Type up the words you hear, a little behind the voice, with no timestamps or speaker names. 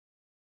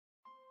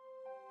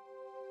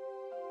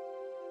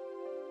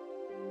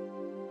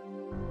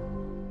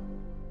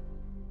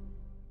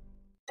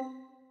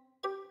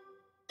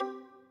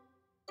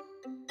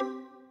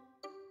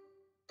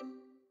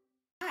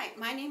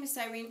My name is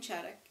Irene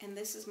Chuddock, and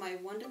this is my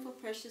wonderful,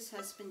 precious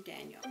husband,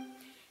 Daniel.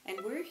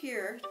 And we're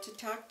here to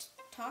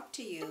talk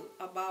to you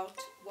about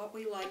what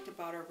we liked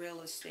about our real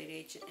estate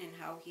agent and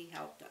how he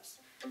helped us.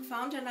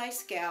 Found a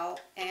nice gal,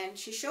 and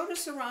she showed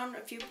us around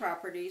a few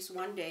properties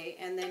one day,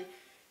 and then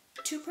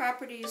 2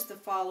 properties the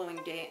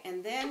following day,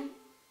 and then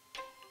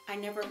I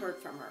never heard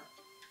from her.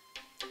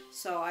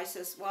 So I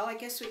says, well, I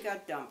guess we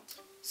got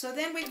dumped. So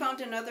then we found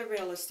another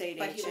real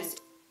estate agent. But he was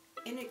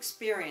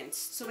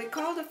inexperienced. So we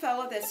called a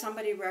fellow that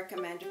somebody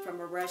recommended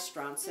from a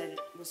restaurant, said it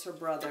was her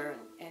brother,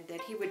 and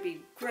that he would be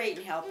great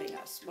in helping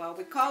us. Well,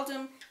 we called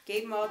him,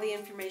 gave him all the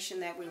information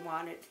that we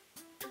wanted,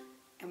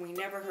 and we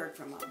never heard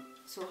from him.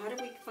 So how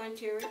did we find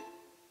Terry?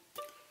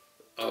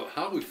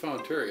 How we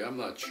found Terry, I'm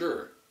not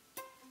sure,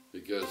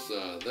 because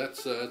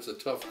that's a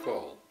tough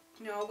call.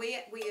 No,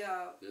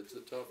 It's a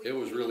tough. It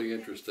was really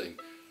interesting.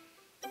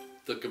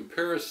 The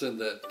comparison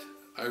that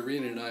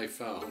Irene and I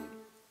found,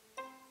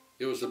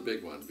 it was a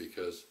big one,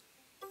 because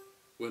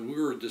when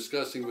we were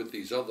discussing with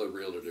these other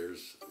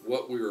realtors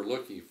what we were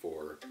looking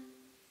for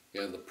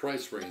and the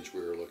price range we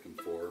were looking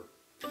for,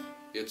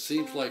 it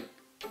seems like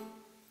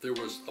there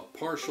was a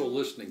partial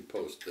listening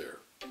post there.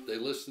 They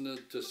listened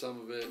to some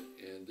of it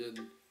and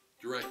then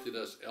directed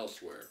us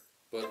elsewhere.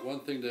 But one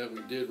thing that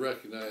we did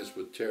recognize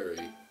with Terry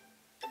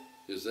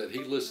is that he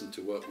listened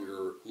to what we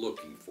were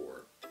looking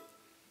for.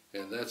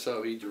 And that's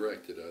how he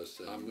directed us.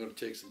 And I'm going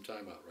to take some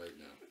time out right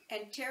now.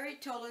 And Terry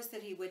told us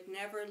that he would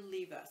never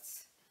leave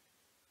us.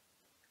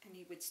 And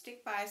he would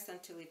stick by us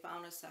until he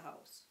found us a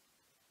house.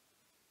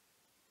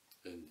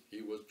 And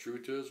he was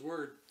true to his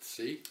word.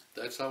 See,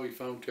 that's how we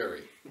found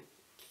Terry.